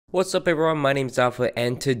What's up everyone, my name is Alpha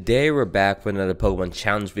and today we're back with another Pokemon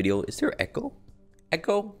challenge video. Is there echo?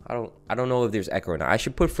 Echo? I don't know if there's echo or not. I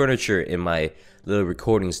should put furniture in my little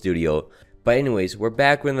recording studio. But anyways, we're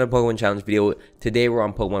back with another Pokemon challenge video. Today we're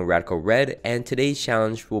on Pokemon Radical Red and today's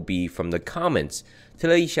challenge will be from the comments.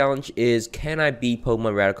 Today's challenge is, can I beat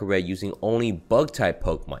Pokemon Radical Red using only bug type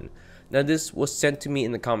Pokemon? Now this was sent to me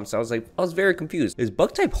in the comments. I was very confused. Is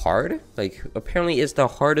bug type hard? Like apparently it's the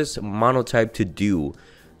hardest monotype to do.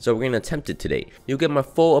 So we're going to attempt it today. You'll get my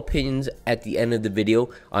full opinions at the end of the video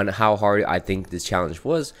on how hard I think this challenge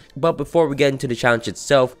was. But before we get into the challenge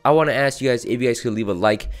itself, I want to ask you guys if you guys could leave a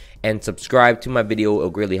like and subscribe to my video. It'll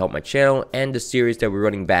greatly help my channel and the series that we're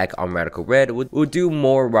running back on Radical Red. We'll do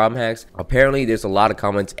more ROM hacks. Apparently there's a lot of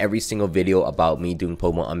comments every single video about me doing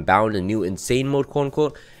Pokemon Unbound, a new insane mode, quote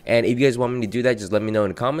unquote. And if you guys want me to do that, just let me know in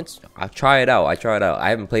the comments. I'll try it out. I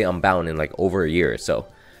haven't played Unbound in like over a year, so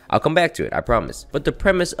I'll come back to it, I promise. But the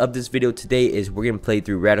premise of this video today is we're going to play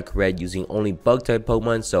through Radical Red using only bug type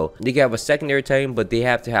Pokemon. So they can have a secondary typing, but they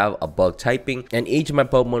have to have a bug typing. And each of my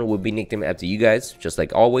Pokemon will be nicknamed after you guys, just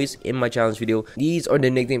like always in my challenge video. These are the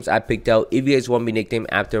nicknames I picked out. If you guys want me nicknamed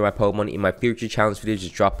after my Pokemon in my future challenge videos,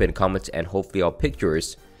 just drop it in the comments and hopefully I'll pick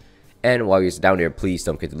yours. And while you're down there, please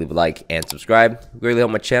don't forget to leave a like and subscribe. Really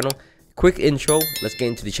help my channel. Quick intro, let's get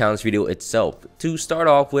into the challenge video itself. To start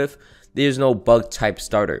off with, there's no bug type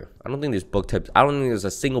starter. I don't think there's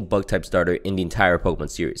a single bug type starter in the entire Pokemon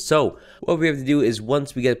series. So what we have to do is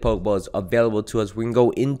once we get Pokeballs available to us, we can go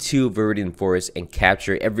into Viridian Forest and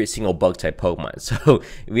capture every single bug type Pokemon. So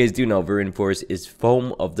if you guys do know, Viridian Forest is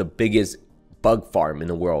home of the biggest bug farm in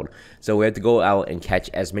the world. So we have to go out and catch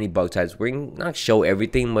as many bug types. We're not show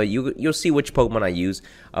everything, but you'll see which Pokemon I use.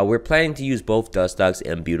 We're planning to use both Dustox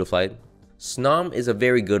and Beautifly. Snom is a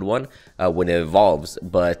very good one when it evolves,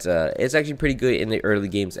 but it's actually pretty good in the early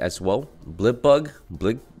games as well. Blicky,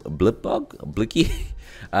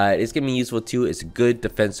 it's gonna be useful too. It's a good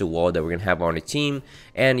defensive wall that we're gonna have on our team,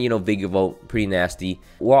 and you know, Vigavolt, pretty nasty.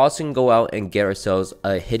 We're also gonna go out and get ourselves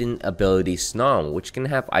a hidden ability Snom, which can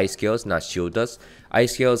have Ice Scales, not Shield Dust.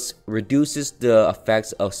 Ice Scales reduces the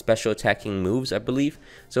effects of special attacking moves, I believe,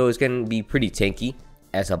 so it's gonna be pretty tanky,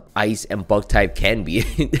 as a ice and bug type can be.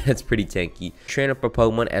 That's pretty tanky. Train up our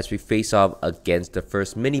Pokemon as we face off against the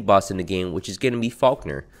first mini boss in the game, which is going to be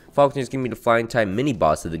Falkner. Falkner is going to be the flying type mini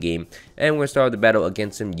boss of the game, and we're going to start the battle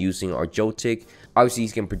against him using our Joltik. Obviously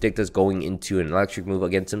he's going to predict us going into an electric move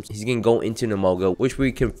against him. He's going to go into Namoga, which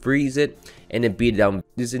we can freeze it and then beat it down.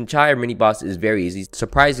 This entire mini boss is very easy,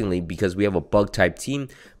 surprisingly, because we have a bug type team,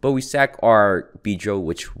 but we sack our Beedrill,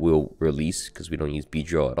 which we'll release because we don't use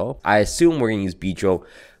Beedrill at all. I assume we're going to use Beedrill.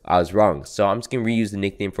 I was wrong, so I'm just going to reuse the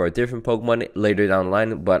nickname for a different Pokemon later down the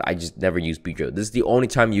line, but I just never use Beedrill. This is the only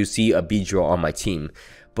time you see a Beedrill on my team.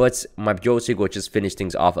 But my Joltik will just finish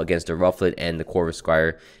things off against the Rufflet and the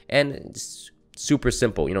Corvusquire, and it's super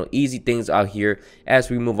simple, you know, easy things out here. As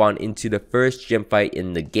we move on into the first gym fight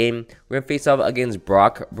in the game, we're gonna face off against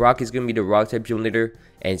Brock. Brock is gonna be the rock type gym leader,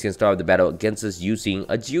 and he's gonna start the battle against us using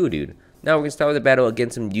a Geodude. Now we're gonna start the battle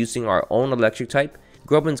against him using our own electric type.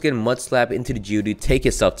 Grubbin's gonna mud slap into the Geodude, take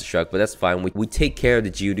his self-destruct, but that's fine. We take care of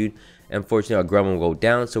the Geodude. Unfortunately, our Grubbin will go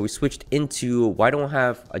down, so we switched into, why don't I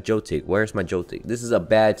have a Joltik? Where's my Joltik? This is a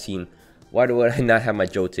bad team. Why do I not have my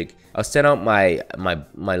Joltik? I'll send out my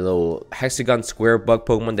little hexagon square bug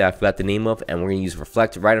Pokemon that I forgot the name of, and we're gonna use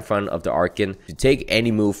Reflect right in front of the Arcan to take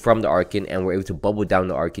any move from the Arcan, and we're able to bubble down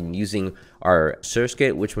the Arcan using our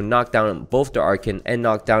Surskit, which will knock down both the Arcan and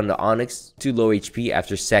knock down the Onix to low HP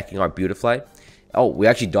after sacking our Beautifly. Oh, we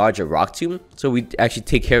actually dodge a Rock Tomb, so we actually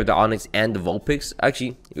take care of the Onix and the Vulpix.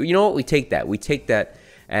 Actually, you know what? We take that,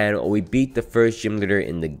 and we beat the first gym leader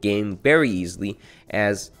in the game very easily,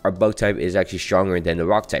 as our bug type is actually stronger than the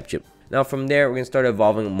rock type gym. Now from there, we're going to start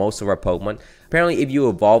evolving most of our Pokemon. Apparently, if you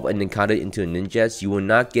evolve a Nincada into a Ninjas, you will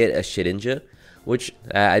not get a Shedinja, which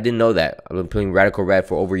I didn't know that. I've been playing Radical Red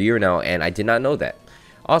for over a year now, and I did not know that.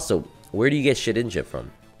 Also, where do you get Shedinja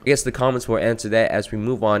from? I guess the comments will answer that as we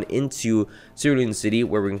move on into Cerulean City,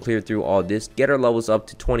 where we can clear through all this, get our levels up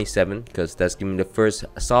to 27, because that's giving me the first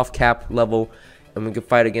soft cap level, and we can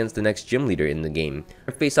fight against the next gym leader in the game.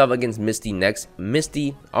 Face off against Misty next.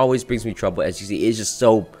 Misty always brings me trouble, as you see. It's just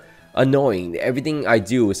so annoying. Everything I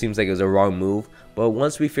do, it seems like it was a wrong move, but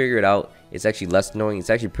once we figure it out, it's actually less annoying. It's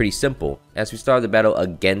actually pretty simple. As we start the battle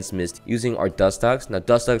against Misty using our Dustox. Now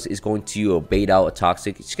Dustox is going to bait out a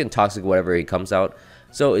Toxic. It's going to Toxic whatever it comes out.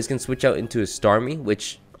 So it's going to switch out into a Starmie,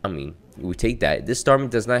 which, I mean, we take that. This Starmie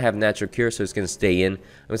does not have natural cure, so it's going to stay in. I'm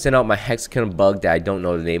going to send out my Hexagon bug that I don't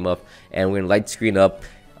know the name of, and we're going to light screen up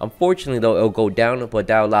Unfortunately though, it'll go down, but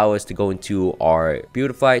that'll allow us to go into our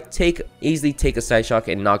Beautifly, easily take a side shock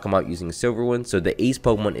and knock him out using a silver one. So the ace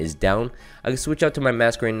Pokemon is down. I can switch out to my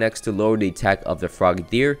Masquerain next to lower the attack of the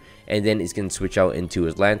Frogadier, and then it's going to switch out into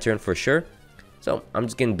his Lantern for sure. So I'm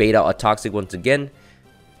just going to bait out a Toxic once again.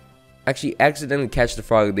 Actually, accidentally catch the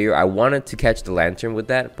Frogadier. I wanted to catch the Lantern with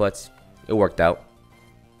that, but it worked out.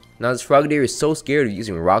 Now this Frogadier is so scared of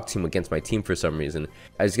using Rock Tomb against my team for some reason.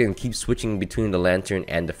 I'm just going to keep switching between the Lantern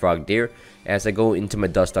and the Frogadier as I go into my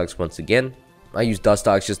Dustox once again. I use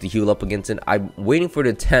Dustox just to heal up against it. I'm waiting for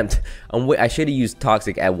the attempt. I should have used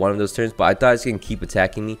Toxic at one of those turns, but I thought it was going to keep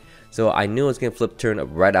attacking me. So I knew it was going to flip turn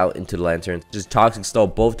right out into the Lantern. Just Toxic stall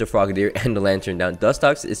both the Frogadier and the Lantern down.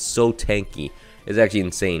 Dustox is so tanky. It's actually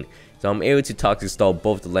insane. So I'm able to Toxic stall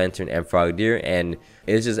both the Lantern and Frogadier, and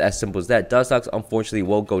it's just as simple as that. Dustox unfortunately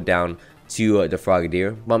will go down to the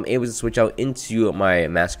Frogadier, but I'm able to switch out into my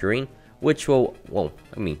Masquerain, which will,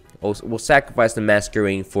 we'll sacrifice the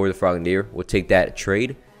Masquerain for the Frogadier. We'll take that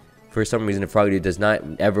trade. For some reason, the Frogadier does not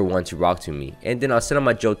ever want to Rock to me. And then I'll send out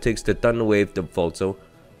my Joltix to Thunder Wave the Volto.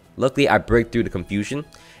 Luckily, I break through the confusion,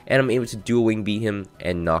 and I'm able to dual wing beat him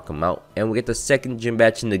and knock him out. And we get the second gym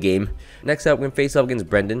batch in the game. Next up, we're going to face up against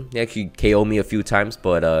Brendan. He actually KO'd me a few times,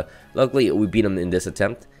 but luckily we beat him in this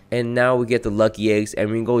attempt. And now we get the Lucky Eggs,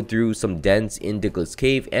 and we can go through some dens in Diglett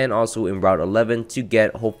Cave and also in Route 11 to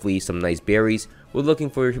get hopefully some nice berries. We're looking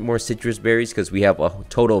for more citrus berries because we have a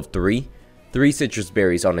total of three citrus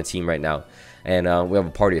berries on the team right now. And we have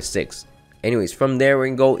a party of 6. Anyways, from there, we're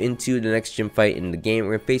going to go into the next gym fight in the game.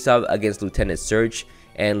 We're going to face off against Lieutenant Surge,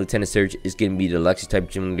 and Lieutenant Surge is going to be the Lexi-type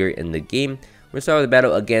gym leader in the game. We're going to start with the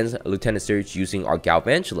battle against Lieutenant Surge using our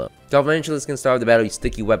Galvantula. Galvantula is going to start with the battle, he's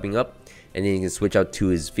sticky webbing up, and then he can switch out to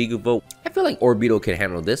his Vigavolt. I feel like Orbeetle can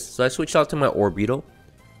handle this, so I switched out to my Orbeetle.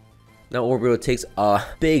 Now Orbeetle takes a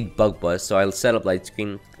big Bug Buzz, so I'll set up Light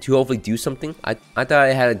Screen to hopefully do something. I thought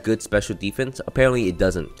it had a good special defense, apparently it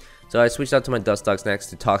doesn't. So I switched out to my Dustox next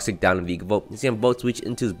to Toxic down in Vigavolt. He's going to both switch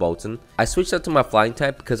into his Bolton. I switched out to my Flying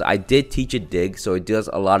type because I did teach it Dig, so it does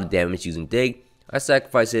a lot of damage using Dig. I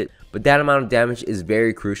sacrifice it, but that amount of damage is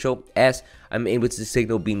very crucial as I'm able to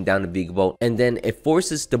Signal Beam down the Vigavolt, and then it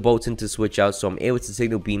forces the Bolton to switch out, so I'm able to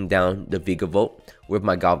Signal Beam down the Vigavolt with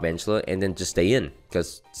my Galvantula and then just stay in,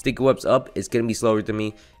 because Sticky Web's up, it's going to be slower than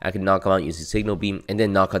me. I can knock him out using Signal Beam and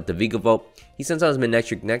then knock out the Vigavolt. He sends out his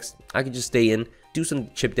Manectric next. I can just stay in, do some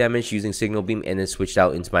chip damage using Signal Beam, and then switch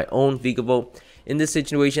out into my own Vigavolt. In this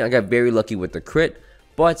situation, I got very lucky with the crit,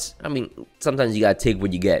 but I mean, sometimes you gotta take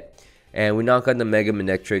what you get. And we knock out the Mega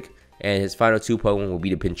Manectric, and his final 2 Pokemon will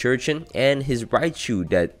be the Pincurchin and his Raichu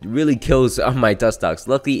that really kills on my Dustox.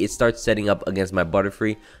 Luckily, it starts setting up against my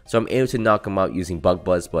Butterfree, so I'm able to knock him out using Bug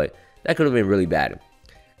Buzz, but that could have been really bad.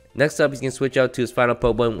 Next up, he's going to switch out to his final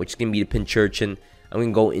Pokemon, which is going to be the Pincurchin. I'm going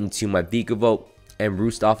to go into my Vigavolt and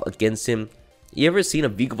roost off against him. You ever seen a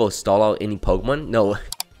Vigavolt stall out any Pokemon? No.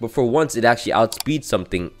 But for once, it actually outspeeds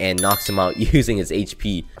something and knocks him out using his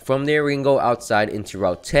HP. From there, we can go outside into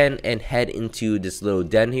Route 10 and head into this little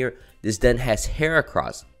den here. This den has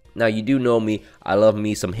Heracross. Now, you do know me, I love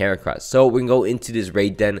me some Heracross. So, we can go into this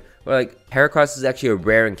raid den. Where, like, Heracross is actually a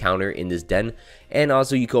rare encounter in this den. And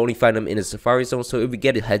also, you can only find him in a Safari Zone. So, if we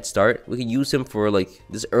get a head start, we can use him for, like,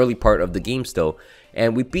 this early part of the game still.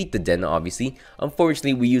 And we beat the den, obviously.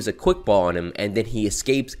 Unfortunately, we use a Quick Ball on him, and then he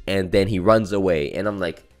escapes, and then he runs away. And I'm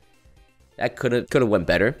like, that could have went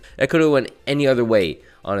better. That could have went any other way,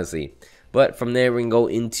 honestly. But from there, we can go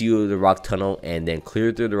into the Rock Tunnel and then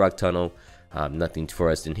clear through the Rock Tunnel. Nothing for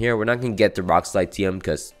us in here. We're not going to get the Rock Slide TM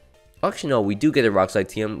because... Actually, no, we do get the Rock Slide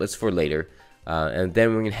TM, but it's for later. And then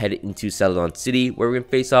we're going to head into Celadon City, where we're going to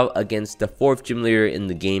face off against the 4th gym leader in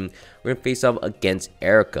the game. We're going to face off against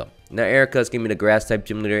Erica. Now, Erica is going to be the Grass-type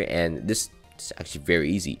gym leader, and this is actually very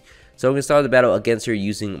easy. So I'm going to start the battle against her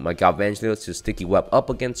using my Galvantula to Sticky Web up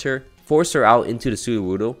against her. Force her out into the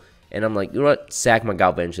Sudowoodo, and I'm like, you know what, sack my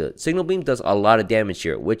Galvantula. Signal Beam does a lot of damage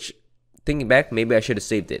here, which, thinking back, maybe I should have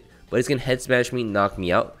saved it. But it's going to head smash me, knock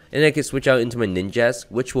me out, and then I can switch out into my Ninjas,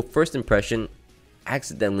 which will first impression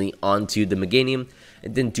accidentally onto the Meganium,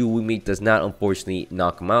 and then Dual Meat does not unfortunately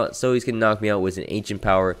knock him out, so he's going to knock me out with an Ancient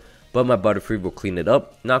Power, but my Butterfree will clean it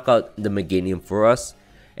up, knock out the Meganium for us,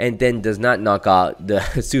 and then does not knock out the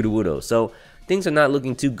Sudowoodo. So things are not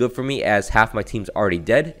looking too good for me as half my team's already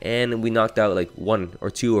dead, and we knocked out like 1 or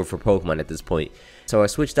 2 of her Pokemon at this point. So I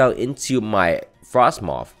switched out into my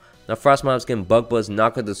Frostmoth. Now Frostmoth is going to Bug Buzz,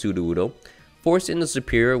 knock out the Sudowoodo. Force into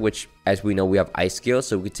Superior, which as we know we have Ice Scale,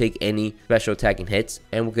 so we could take any special attacking hits,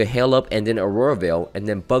 and we could Hail Up and then Aurora Veil, and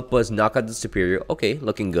then Bug Buzz knock out the Superior. Okay,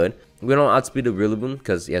 looking good. We don't outspeed the Rillaboom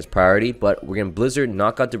because he has priority, but we're gonna Blizzard,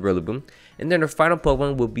 knock out the Rillaboom, and then our final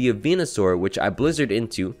Pokemon will be a Venusaur, which I Blizzard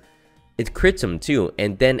into. It crits him too,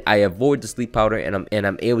 and then I avoid the Sleep Powder, and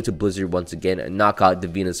I'm able to Blizzard once again and knock out the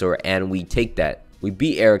Venusaur, and we take that. We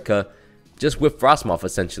beat Erica just with Frostmoth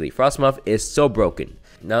essentially. Frostmoth is so broken.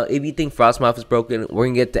 Now, if you think Frostmoth is broken, we're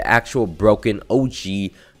gonna get the actual broken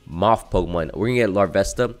OG Moth Pokemon. We're gonna get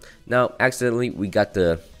Larvesta. Now, accidentally, we got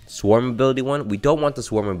the Swarm ability one. We don't want the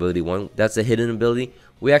Swarm ability one. That's a hidden ability.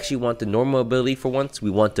 We actually want the normal ability for once.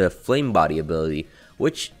 We want the Flame Body ability,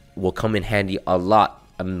 which will come in handy a lot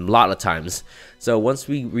of times. So once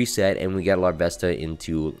we reset and we get Larvesta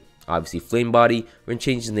into obviously Flame Body, we're gonna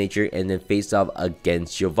change the nature and then face off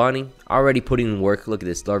against Giovanni. Already putting in work. Look at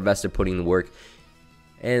this, Larvesta putting in work.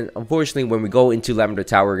 And unfortunately, when we go into Lavender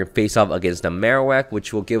Tower, we're going to face off against the Marowak,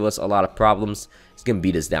 which will give us a lot of problems. It's going to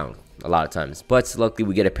beat us down a lot of times. But luckily,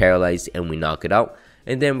 we get it paralyzed and we knock it out.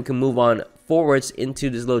 And then we can move on forwards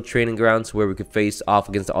into this little training grounds where we can face off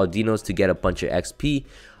against the Aldinos to get a bunch of XP.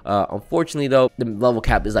 Unfortunately, though, the level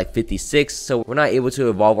cap is like 56, so we're not able to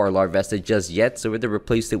evolve our Larvesta just yet. So we're going to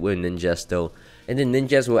replace it with Ninjasto. And then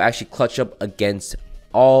Ninjas will actually clutch up against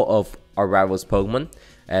all of our rivals' Pokemon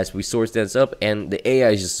as we source dance up, and the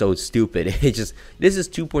AI is just so stupid. This is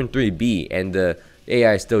 2.3B and the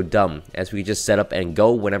AI is still dumb, as we just set up and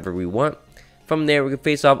go whenever we want. From there, we can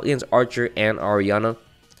face off against Archer and Ariana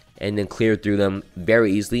and then clear through them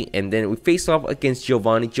very easily. And then we face off against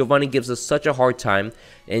Giovanni. Giovanni gives us such a hard time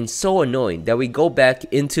and so annoying that we go back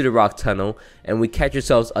into the rock tunnel and we catch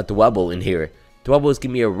ourselves a Dwebble in here. Dwebble is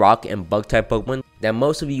giving me a rock and bug type Pokemon that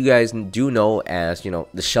most of you guys do know as, you know,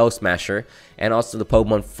 the Shell Smasher, and also the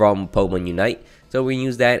Pokemon from Pokemon Unite. So we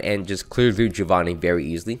use that and just clear through Giovanni very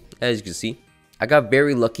easily, as you can see. I got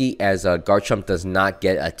very lucky as Garchomp does not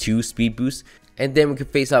get a 2 speed boost. And then we can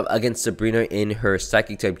face off against Sabrina in her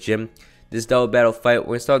Psychic type gym. This double battle fight, we're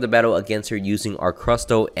going to start the battle against her using our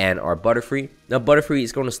Crusto and our Butterfree. Now Butterfree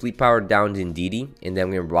is going to Sleep Power down to Indeedee, and then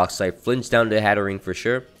we're going to Rock Slide Flinch down to Hatterene for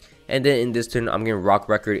sure. And then in this turn, I'm going to Rock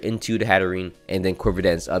Record into the Hatterene and then Quiver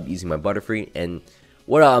Dance up using my Butterfree. And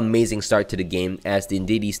what an amazing start to the game as the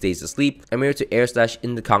Indeedee stays asleep. I'm able to Air Slash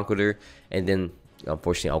in the Conqueror, and then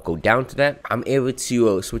unfortunately I'll go down to that. I'm able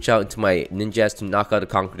to switch out into my Ninjas to knock out the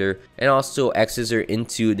Conqueror, and also X-Scissor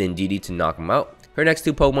into the Indeedee to knock him out. Her next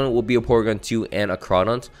two Pokemon will be a Porygon 2 and a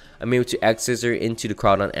Crawdaunt. I'm able to X-Scissor into the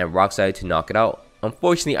Crawdaunt and Rock Slide to knock it out.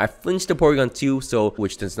 Unfortunately, I flinched the Porygon 2,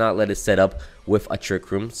 which does not let it set up with a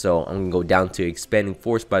Trick Room, so I'm going to go down to Expanding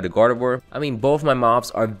Force by the Gardevoir. I mean, both my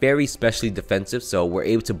mobs are very specially defensive, so we're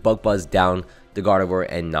able to Bug Buzz down the Gardevoir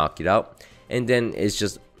and knock it out. And then it's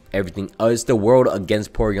just everything. It's the world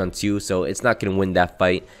against Porygon 2, so it's not going to win that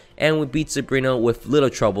fight. And we beat Sabrina with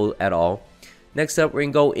little trouble at all. Next up, we're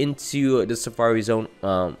going to go into the Safari Zone.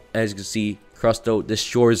 As you can see, Crusto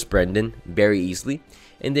destroys Brendan very easily.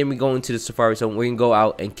 And then we go into the Safari Zone. We're going to go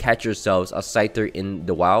out and catch ourselves a Scyther in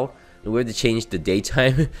the wild. And we have to change the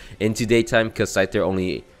daytime into daytime because Scyther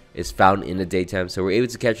only is found in the daytime. So we're able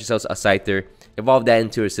to catch ourselves a Scyther, evolve that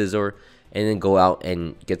into a Scizor, and then go out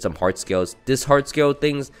and get some Heart Scales. This Heart Scale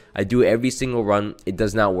things, I do every single run. It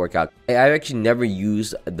does not work out. I actually never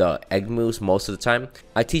use the egg moves most of the time.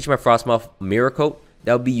 I teach my Frostmoth Mirror Coat.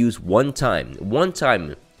 That will be used one time. One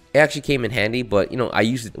time. It actually came in handy, but you know, I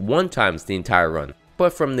used it one time the entire run.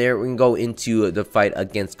 But from there, we can go into the fight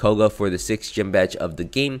against Koga for the 6th gym badge of the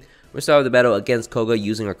game. We're starting the battle against Koga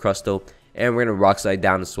using our Crusto, and we're going to Rock Slide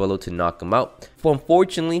down to Swallow to knock him out. But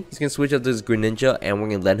unfortunately, he's going to switch up to his Greninja, and we're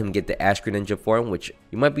going to let him get the Ash Greninja for him, which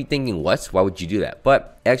you might be thinking, what? Why would you do that?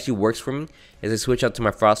 But it actually works for me. As I switch out to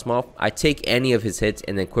my Frostmoth, I take any of his hits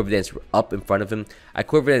and then Quiver Dance up in front of him. I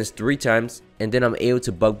Quiver Dance 3 times, and then I'm able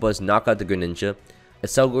to Bug Buzz, knock out the Greninja. If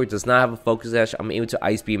Selgor does not have a Focus Sash, I'm able to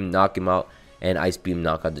Ice Beam, knock him out, and Ice Beam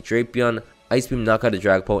knock out the Drapion, Ice Beam knock out the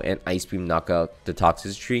Dragapult, and Ice Beam knock out the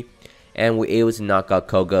Toxicity. And we're able to knock out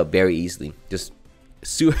Koga very easily. Just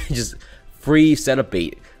free setup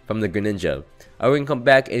bait from the Greninja. We're going to come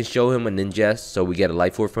back and show him a Ninja, so we get a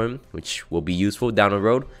Life Orb from him, which will be useful down the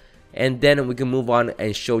road. And then we can move on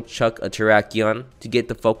and show Chuck a Terrakion to get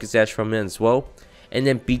the Focus Sash from him as well. And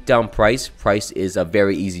then beat down Price. Price is a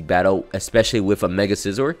very easy battle, especially with a Mega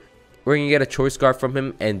Scizor. We're going to get a Choice Scarf from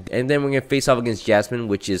him, and then we're going to face off against Jasmine,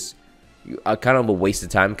 which is kind of a waste of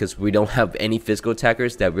time because we don't have any physical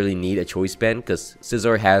attackers that really need a Choice Band because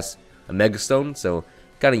Scizor has a Mega Stone, so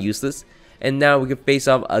kind of useless. And now we can face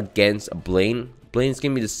off against Blaine. Blaine's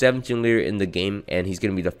going to be the 7th gym leader in the game, and he's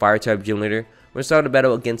going to be the Fire type gym leader, We're gonna start the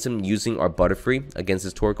battle against him using our Butterfree against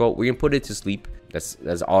his Torkoal. We're gonna put it to sleep.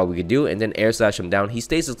 That's all we can do, and then air slash him down. He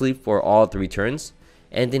stays asleep for all 3 turns,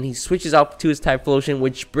 and then he switches out to his Typhlosion,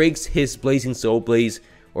 which breaks his Blazing Soul Blaze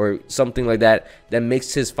or something like that. That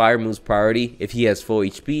makes his fire moves priority. If he has full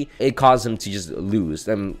HP, it causes him to just lose.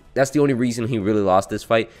 That's the only reason he really lost this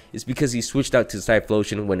fight, is because he switched out to his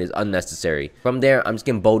Typhlosion when it's unnecessary. From there, I'm just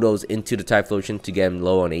getting Bulldoze into the Typhlosion to get him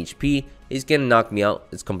low on HP. He's gonna knock me out.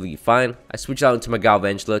 It's completely fine. I switch out into my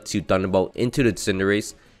Galvantula to Thunderbolt into the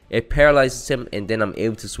Cinderace. It paralyzes him, and then I'm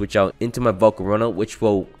able to switch out into my Volcarona, which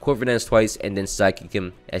will Quiver Dance twice and then Psychic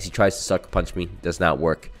him as he tries to Sucker Punch me. Does not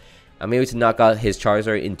work. I'm able to knock out his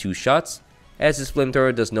Charizard in 2 shots, as his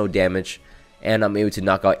Flamethrower does no damage, and I'm able to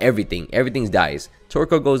knock out everything. Everything dies.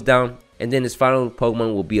 Torkoal goes down, and then his final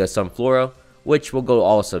Pokemon will be a Sunflora, which will go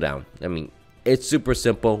also down. I mean, it's super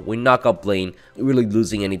simple. We knock out Blaine, really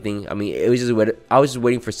losing anything. I mean, I was just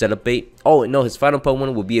waiting for setup bait. Oh no, his final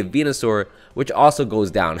Pokemon will be a Venusaur, which also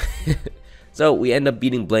goes down. So we end up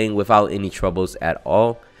beating Blaine without any troubles at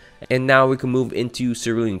all. And now we can move into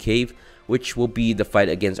Cerulean Cave, which will be the fight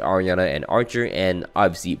against Ariana and Archer, and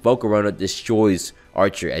obviously Volcarona destroys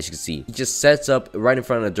Archer. As you can see, he just sets up right in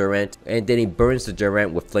front of Durant, and then he burns the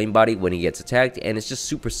Durant with Flame Body when he gets attacked, and it's just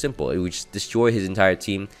super simple. It would just destroy his entire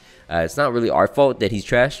team. It's not really our fault that he's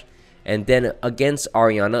trash. And then against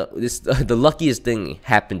Ariana, the luckiest thing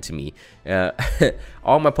happened to me.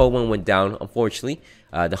 All my Pokemon went down, unfortunately.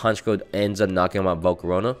 The Honchkrow ends up knocking out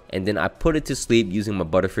Volcarona, and then I put it to sleep using my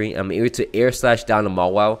Butterfree. I'm able to air slash down the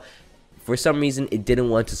Mawile. For some reason, it didn't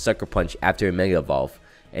want to Sucker Punch after a Mega Evolve,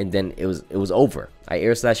 and then it was over. I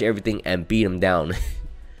air slash everything and beat him down.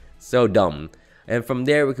 So dumb. And from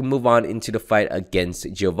there, we can move on into the fight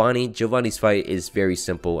against Giovanni. Giovanni's fight is very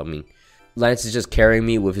simple. I mean, Lance is just carrying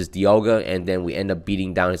me with his Dialga, and then we end up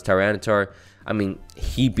beating down his Tyranitar. I mean,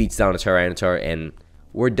 he beats down the Tyranitar, and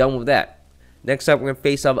we're done with that. Next up, we're going to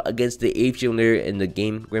face off against the 8th gym leader in the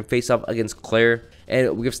game. We're going to face off against Claire, and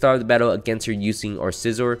we're going to start the battle against her using our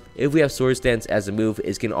Scizor. If we have Sword Stance as a move,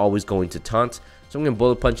 it's going to always go into Taunt. So I'm going to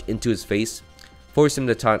Bullet Punch into his face, force him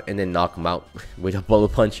to taunt, and then knock him out with a Bullet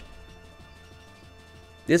Punch.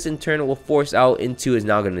 This in turn will force out into his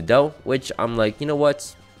Naganadel, which I'm like, you know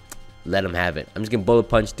what? Let him have it. I'm just going to Bullet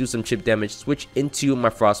Punch, do some chip damage, switch into my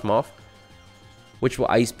Frostmoth, which will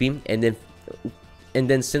Ice Beam, and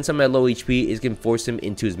then since I'm at low HP, it's going to force him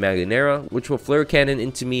into his Magnera, which will Flare Cannon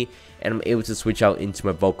into me, and I'm able to switch out into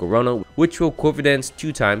my Volcarona, which will Quiver Dance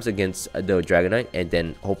 2 times against the Dragonite, and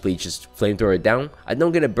then hopefully just Flamethrower it down. I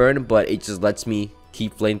don't get a burn, but it just lets me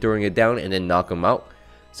keep Flamethrowing it down and then knock him out.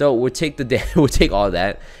 So we'll take we'll take all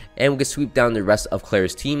that, and we can sweep down the rest of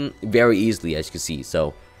Claire's team very easily, as you can see.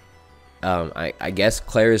 So I guess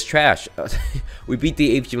Claire is trash. We beat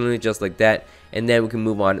the 8th gym leader just like that, and then we can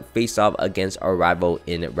move on, face off against our rival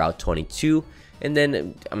in Route 22. And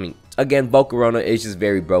then, I mean, again, Volcarona is just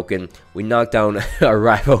very broken. We knock down our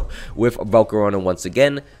rival with Volcarona once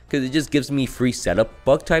again, because it just gives me free setup.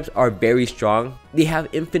 Bug types are very strong. They have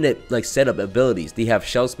infinite setup abilities. They have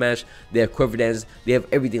Shell Smash, they have Quiver Dance, they have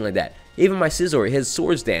everything like that. Even my Scizor, his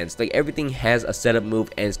Swords Dance, everything has a setup move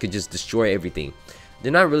and it could just destroy everything.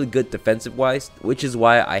 They're not really good defensive wise, which is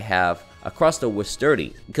why I have Across the with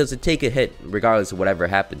Sturdy, because they take a hit regardless of whatever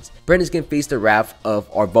happens. Brandon's gonna face the wrath of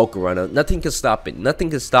our Volcarona. Nothing can stop it.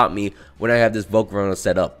 Nothing can stop me when I have this Volcarona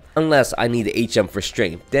set up. Unless I need the HM for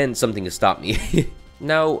strength, then something can stop me.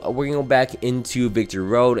 Now we're gonna go back into Victory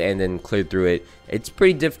Road and then clear through it. It's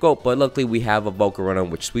pretty difficult, but luckily we have a Volcarona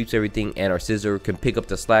which sweeps everything, and our Scizor can pick up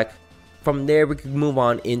the slack. From there, we can move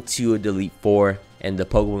on into the Elite Four and the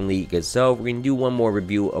Pokemon League itself. We're gonna do one more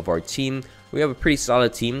review of our team. We have a pretty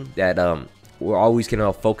solid team that we're always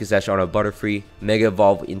gonna focus dash on our Butterfree, Mega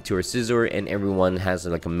Evolve into our Scizor, and everyone has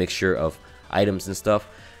a mixture of items and stuff.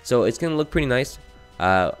 So it's gonna look pretty nice.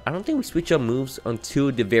 I don't think we switch up moves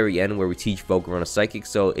until the very end where we teach Volcarona Psychic.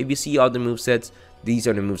 So if you see all the movesets, these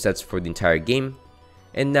are the movesets for the entire game.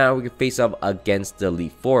 And now we can face off against the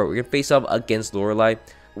Elite Four. We're gonna face off against Lorelei.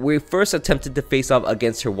 We first attempted to face off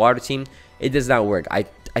against her water team. It does not work.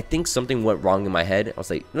 I think something went wrong in my head. I was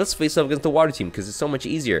like, let's face off against the water team because it's so much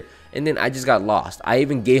easier. And then I just got lost. I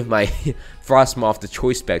even gave my Frostmoth the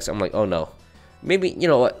choice specs. I'm like, oh no. Maybe, you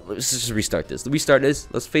know what, let's just restart this.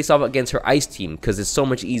 Let's face off against her ice team because it's so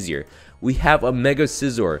much easier. We have a Mega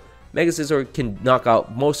Scizor. Mega Scizor can knock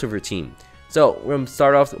out most of her team. So we're going to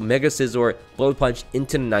start off Mega Scizor, Bullet Punch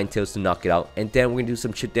into the Ninetales to knock it out. And then we're going to do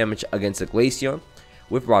some chip damage against the Glaceon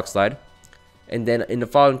with Rock Slide. And then in the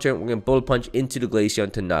following turn, we're going to bullet punch into the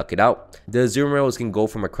Glaceon to knock it out. The Azumarill is going to go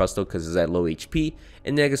for my Crustle because it's at low HP.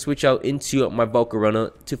 And then I can switch out into my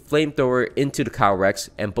Volcarona to Flamethrower into the Calyrex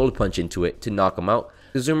and bullet punch into it to knock him out.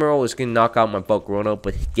 The Azumarill is going to knock out my Volcarona,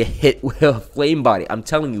 but get hit with a Flame Body. I'm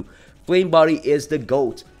telling you, Flame Body is the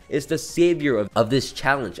GOAT. It's the savior of this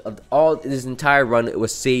challenge. Of all this entire run, it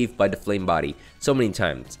was saved by the Flame Body so many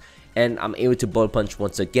times. And I'm able to bullet punch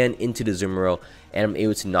once again into the Azumarill, and I'm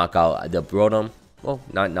able to knock out the Rotom. Well,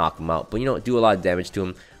 not knock him out, but do a lot of damage to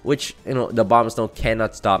him, which the Bombstone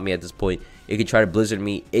cannot stop me at this point. It can try to Blizzard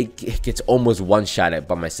me. It gets almost one-shotted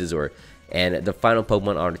by my Scizor. And the final Pokemon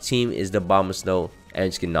on our team is the Bombstone, and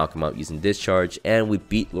it's gonna knock him out using Discharge, and we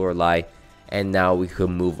beat Lorelei. And now we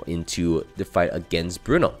can move into the fight against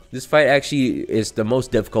Bruno. This fight actually is the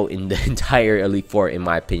most difficult in the entire Elite Four, in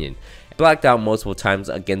my opinion. I blacked out multiple times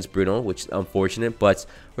against Bruno, which is unfortunate, but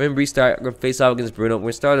we're going to restart. We're going to face off against Bruno. We're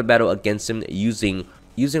going to start a battle against him using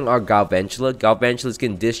our Galvantula. Galvantula is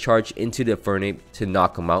going to discharge into the Fernape to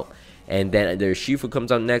knock him out. And then the Shifu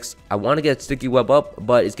comes out next. I want to get Sticky Web up,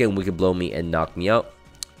 but it's going to Wicked Blow me and knock me out.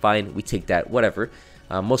 Fine, we take that, whatever.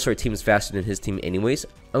 Most of our team is faster than his team anyways.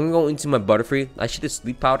 I'm going to go into my Butterfree. I should have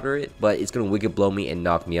Sleep Powder it, but it's going to Wicked Blow me and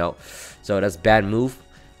knock me out. So that's bad move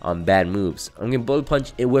on bad moves. I'm going to Bullet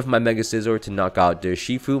Punch it with my Mega Scizor to knock out the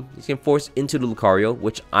Shifu. He's going to force into the Lucario,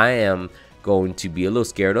 which I am going to be a little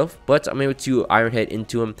scared of, but I'm able to Iron Head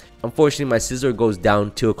into him. Unfortunately, my Scizor goes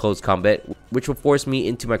down to a close combat, which will force me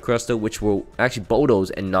into my Crustle, which will actually bulldoze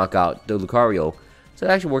and knock out the Lucario. So it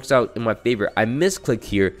actually works out in my favor. I misclicked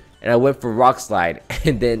here, and I went for Rock Slide,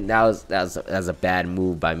 and then that was a bad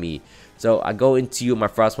move by me. So I go into my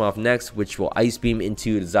Frostmoth next, which will Ice Beam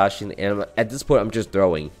into the Zacian, and at this point I'm just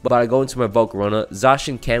throwing. But I go into my Volcarona.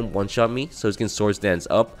 Zacian can one-shot me, so he's going to Swords Dance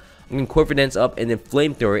up. I'm going to Quiver Dance up, and then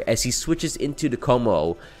Flamethrower as he switches into the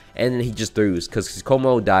Como, and then he just throws, because his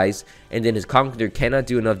Como dies, and then his Conkeldurr cannot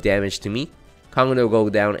do enough damage to me. Conkeldurr will go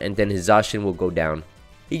down, and then his Zacian will go down.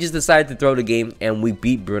 He just decided to throw the game, and we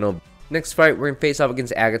beat Bruno. Next fight, we're going to face off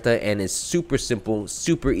against Agatha, and it's super simple,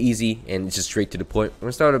 super easy, and it's just straight to the point. We're going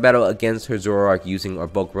to start a battle against her Zoroark using our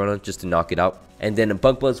Volcarona just to knock it out. And then a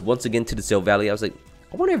Bug Buzz once again to the Seal Valley. I was like,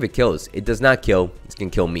 I wonder if it kills. It does not kill. It's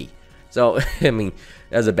going to kill me. So, I mean,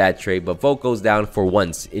 that's a bad trade. But Volt goes down for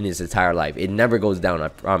once in his entire life. It never goes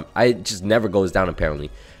down. It just never goes down,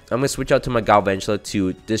 apparently. I'm going to switch out to my Galvantula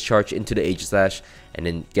to discharge into the Aegislash and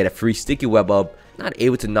then get a free Sticky Web up. Not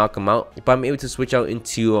able to knock him out, but I'm able to switch out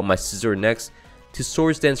into my Scizor next to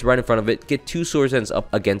Swords Dance right in front of it, get 2 Swords Dance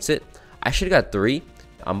up against it. I should have got 3.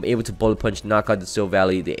 I'm able to Bullet Punch, knock out the Seal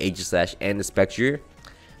Valley, the Aegislash, and the Spectrier.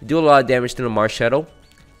 Do a lot of damage to the Marshadow.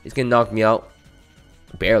 It's going to knock me out,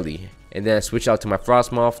 barely. And then I switch out to my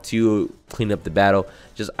Frostmoth to clean up the battle.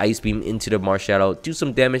 Just Ice Beam into the Marshadow, do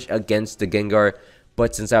some damage against the Gengar.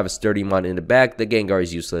 But since I have a sturdy mod in the back, the Gengar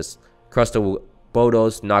is useless. Crustle will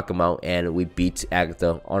Bulldoze, knock him out, and we beat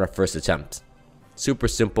Agatha on our first attempt. Super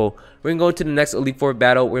simple. We're going to go into the next Elite Four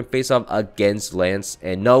battle. We're going to face off against Lance.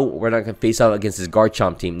 And no, we're not going to face off against his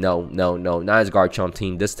Garchomp team. No, not his Garchomp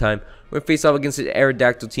team this time. We're going to face off against his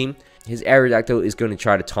Aerodactyl team. His Aerodactyl is going to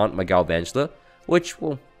try to taunt my Galvantula, which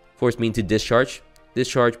will force me into Discharge.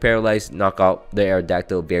 Discharge, Paralyze, knock out the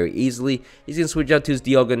Aerodactyl very easily. He's going to switch out to his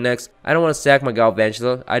Dialga next. I don't want to sack my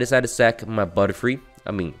Galvantula. I decided to sack my Butterfree.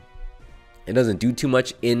 I mean, it doesn't do too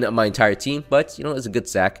much in my entire team, but it's a good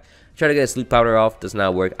sack. Try to get a Sleep Powder off, does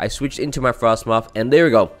not work. I switched into my Frostmoth, and there we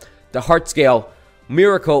go. The Heart Scale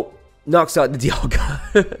Miracle knocks out the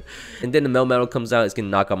Dialga. And then the Melmetal comes out, it's going to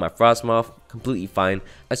knock out my Frostmoth, completely fine.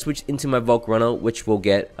 I switched into my Volcarona, which will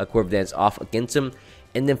get a Quiver Dance off against him.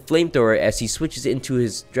 And then Flamethrower as he switches into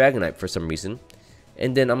his Dragonite for some reason.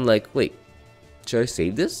 And then I'm like, wait, should I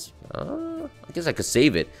save this? I guess I could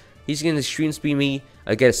save it. He's going to Stream Speed me.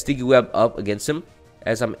 I get a Sticky Web up against him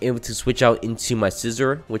as I'm able to switch out into my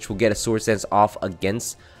Scizor, which will get a Swords Dance off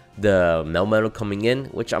against the Melmetal coming in,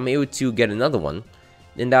 which I'm able to get another one.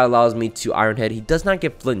 And that allows me to Iron Head. He does not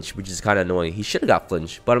get Flinch, which is kind of annoying. He should have got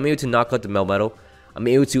Flinch, but I'm able to knock out the Melmetal. I'm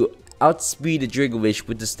able to outspeed the Dragovish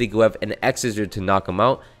with the Sticky Web and the X-Scissor to knock him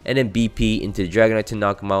out, and then BP into the Dragonite to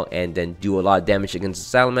knock him out, and then do a lot of damage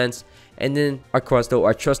against the Salamence. And then our Crustle,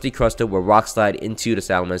 our trusty Crustle, will Rock Slide into the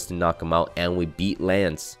Salamence to knock him out, and we beat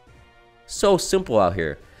Lance. So simple out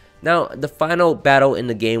here. Now, the final battle in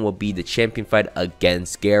the game will be the champion fight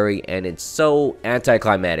against Gary, and it's so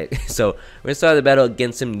anticlimactic. So, we're going to start the battle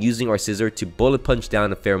against him using our Scizor to Bullet Punch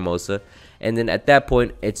down the Pheromosa. And then at that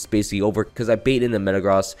point, it's basically over because I bait in the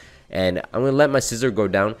Metagross, and I'm going to let my Scizor go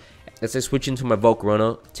down as I switch into my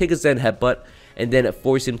Volcarona, take a Zen Headbutt, and then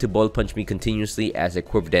force him to bullet punch me continuously as I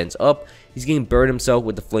quiver dance up. He's getting burned himself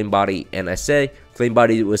with the flame body, and I said flame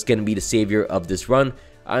body was going to be the savior of this run.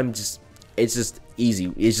 It's just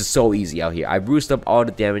easy. It's just so easy out here. I roost up all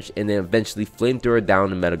the damage and then eventually flamethrower down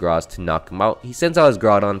the Metagross to knock him out. He sends out his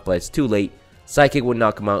Groudon, but it's too late. Psychic would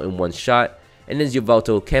knock him out in one shot, and then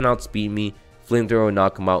Yveltal can outspeed me. Flamethrower would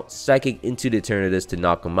knock him out. Psychic into the Eternatus to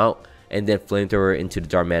knock him out, and then Flamethrower into the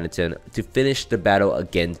Darmanitan to finish the battle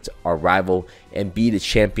against our rival and be the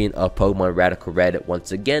champion of Pokemon Radical Red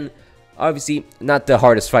once again. Obviously, not the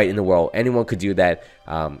hardest fight in the world. Anyone could do that.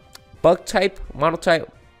 Bug type, monotype,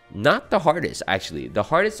 not the hardest actually. The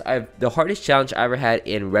hardest challenge I ever had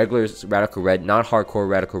in regular Radical Red, not hardcore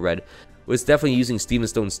Radical Red, was definitely using Steven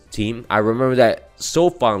Stone's team. I remember that so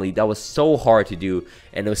fondly. That was so hard to do,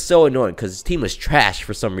 and it was so annoying because his team was trash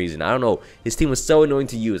for some reason. I don't know. His team was so annoying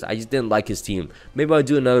to use. I just didn't like his team. Maybe I'll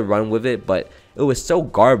do another run with it, but it was so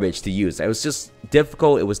garbage to use. It was just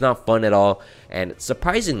difficult. It was not fun at all. And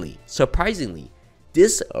surprisingly,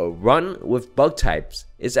 this run with bug types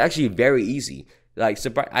is actually very easy. Like,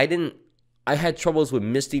 I had troubles with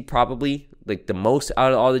Misty probably like the most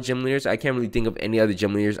out of all the gym leaders. I can't really think of any other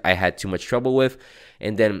gym leaders I had too much trouble with.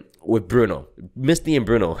 And then with Bruno, Misty and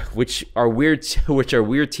Bruno, which are weird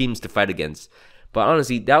teams to fight against. But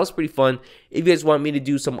honestly, that was pretty fun. If you guys want me to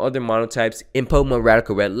do some other monotypes in Pokemon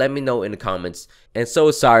Radical Red, let me know in the comments. And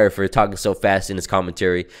so sorry for talking so fast in this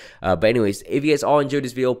commentary. But anyways, if you guys all enjoyed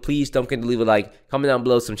this video, please don't forget to leave a like, comment down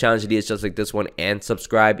below some challenge ideas just like this one, and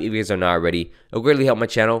subscribe if you guys are not already. It will greatly help my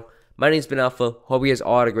channel. My name's been Alpha. Hope you guys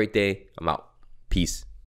all had a great day. I'm out. Peace.